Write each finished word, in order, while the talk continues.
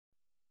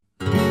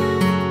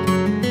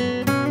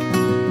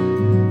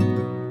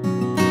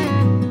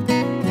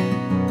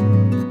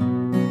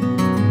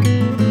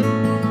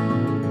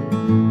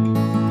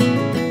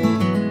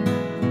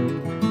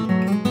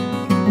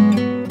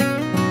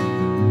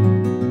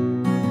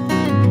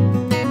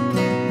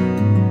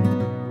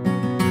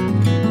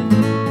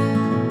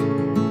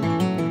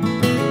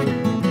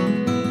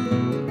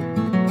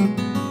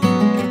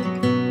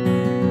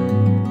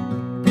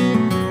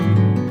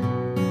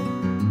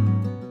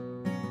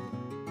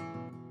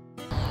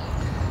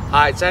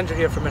Hi, it's Andrew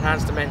here from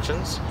Enhanced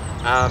Dimensions.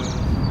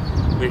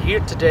 We're here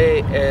today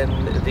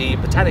in the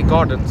Botanic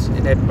Gardens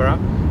in Edinburgh,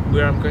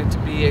 where I'm going to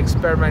be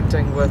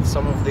experimenting with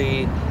some of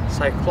the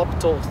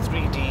Cyclopital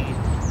 3D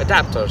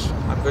adapters.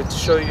 I'm going to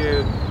show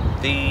you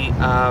the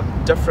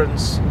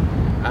difference,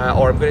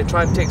 or I'm going to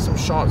try and take some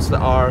shots that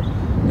are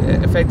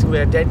effectively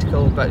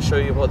identical but show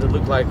you what they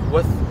look like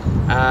with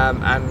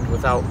and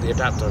without the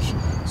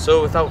adapters.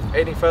 So without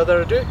any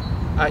further ado,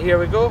 here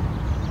we go.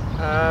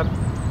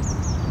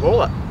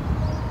 Roll it.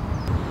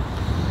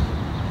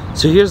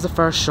 So here's the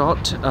first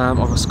shot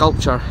of a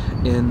sculpture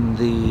in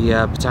the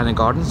Botanic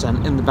Gardens,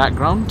 and in the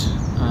background,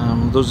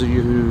 those of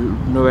you who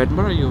know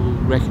Edinburgh, you'll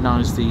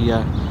recognise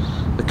the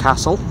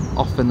castle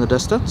off in the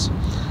distance.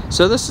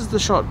 So this is the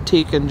shot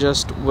taken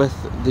just with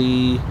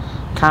the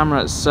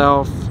camera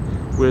itself.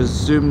 We're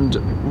zoomed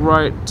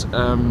right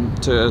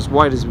to as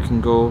wide as we can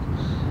go,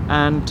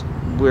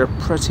 and we're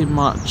pretty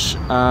much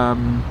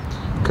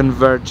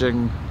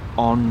converging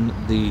on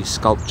the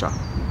sculpture.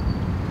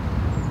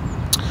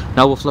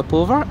 Now we'll flip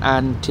over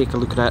and take a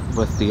look at it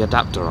with the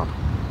adapter on.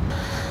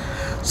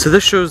 So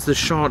this shows the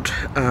shot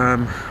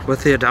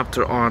with the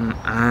adapter on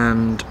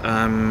and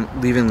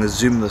leaving the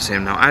zoom the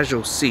same. Now, as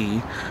you'll see,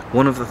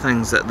 one of the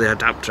things that the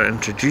adapter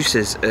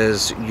introduces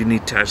is you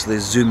need to actually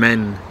zoom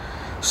in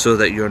so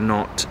that you're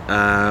not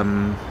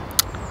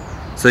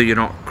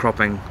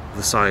cropping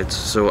the sides.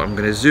 So I'm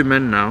going to zoom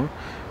in now,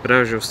 but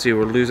as you'll see,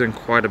 we're losing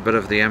quite a bit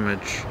of the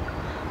image.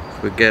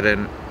 If we get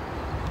in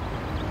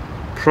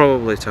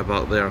probably to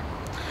about there.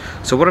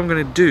 So what I'm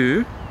going to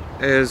do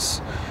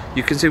is,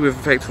 you can see we've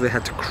effectively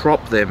had to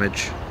crop the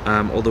image,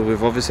 although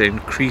we've obviously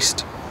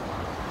increased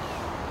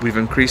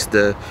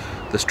the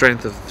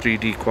strength of the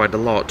 3D quite a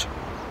lot.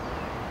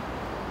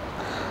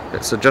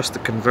 Let's adjust the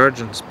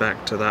convergence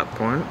back to that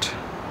point.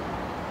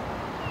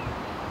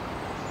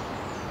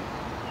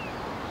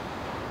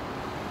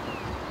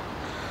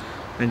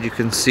 And you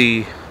can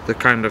see the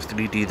kind of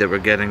 3D that we're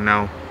getting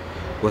now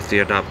with the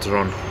adapter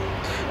on.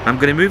 I'm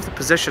going to move the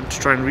position to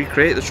try and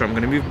recreate the shot. I'm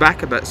going to move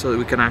back a bit so that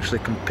we can actually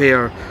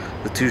compare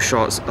the two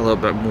shots a little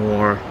bit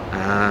more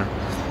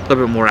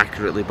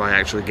accurately by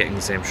actually getting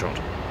the same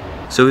shot.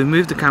 So we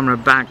moved the camera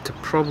back to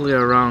probably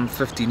around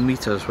 15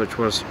 meters, which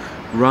was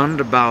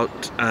round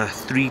about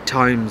 3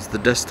 times the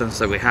distance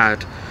that we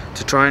had,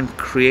 to try and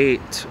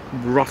create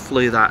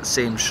roughly that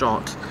same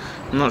shot.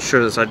 I'm not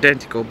sure it's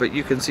identical, but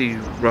you can see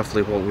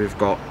roughly what we've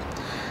got.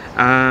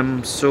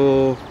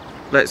 So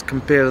let's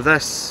compare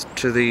this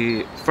to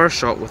the first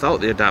shot without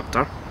the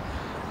adapter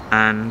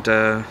and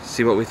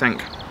see what we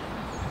think.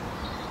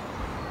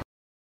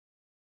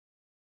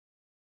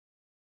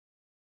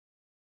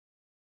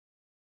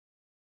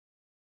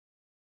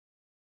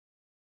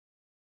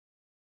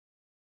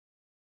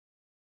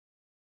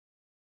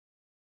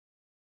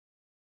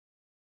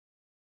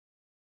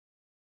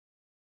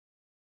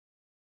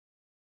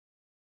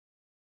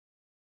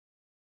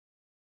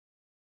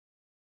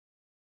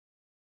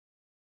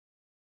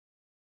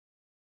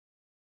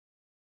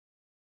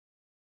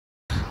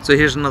 So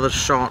here's another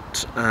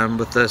shot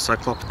with the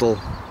Cyclopital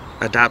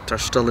adapter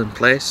still in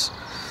place.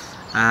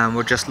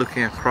 We're just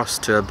looking across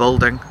to a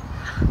building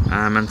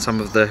and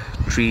some of the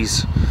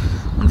trees.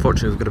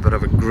 Unfortunately, we've got a bit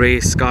of a grey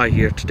sky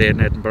here today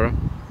in Edinburgh,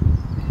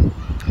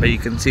 but you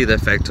can see the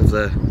effect of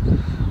the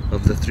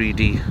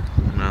 3D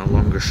in a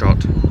longer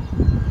shot.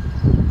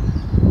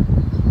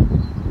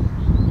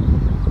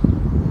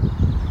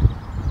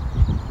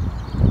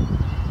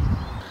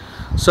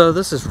 So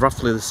this is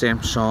roughly the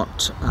same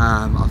shot.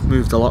 I've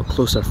moved a lot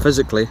closer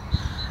physically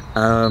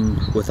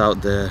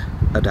without the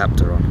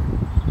adapter on.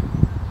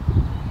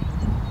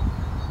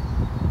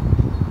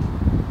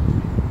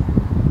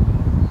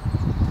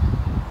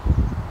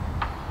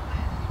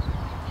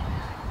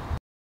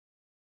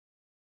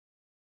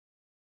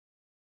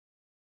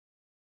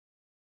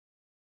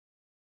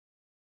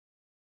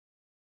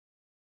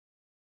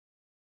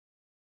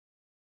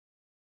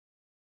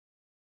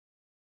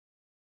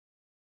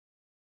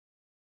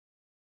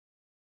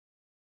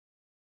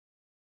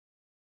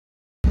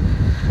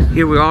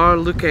 Here we are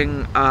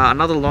looking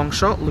another long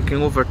shot, looking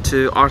over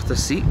to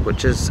Arthur's Seat,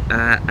 which is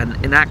an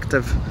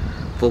inactive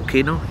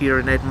volcano here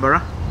in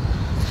Edinburgh,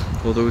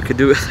 although we could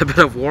do with a bit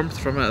of warmth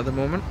from it at the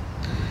moment.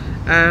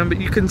 But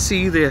you can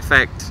see the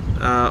effect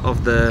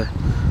of the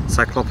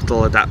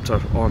Cyclopital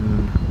adapter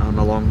on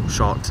a long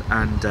shot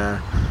and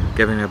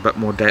giving a bit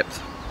more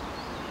depth.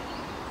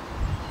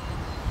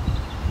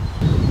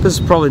 This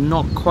is probably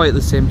not quite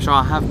the same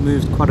shot. I have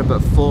moved quite a bit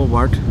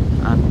forward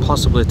and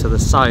possibly to the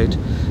side,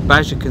 but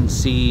as you can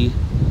see,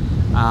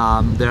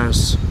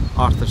 there's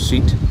Arthur's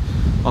Seat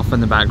off in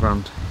the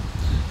background.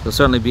 It'll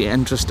certainly be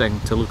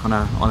interesting to look on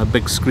a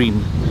big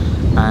screen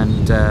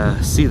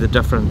and see the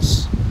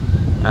difference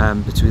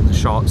between the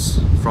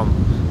shots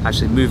from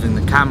actually moving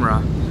the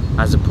camera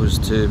as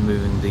opposed to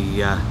moving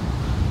the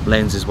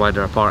lenses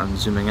wider apart and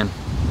zooming in.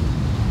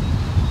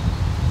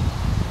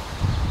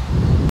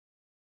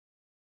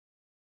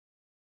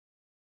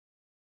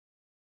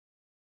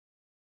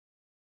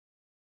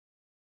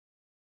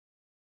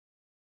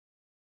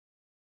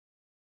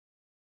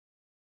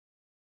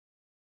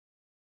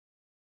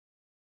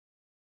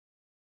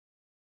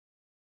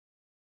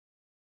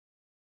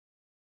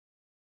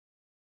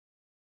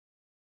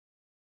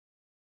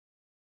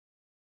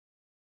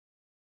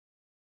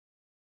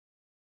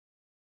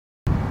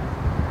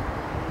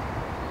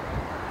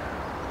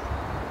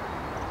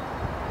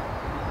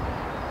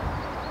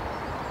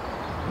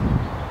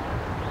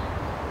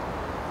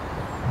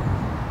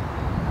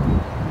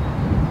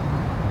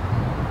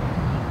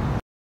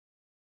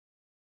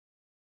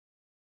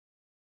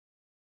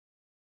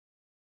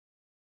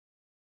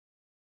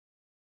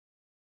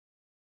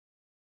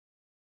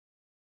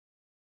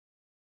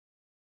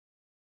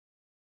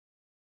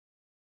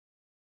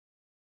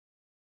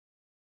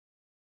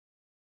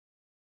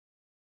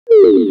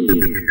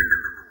 you.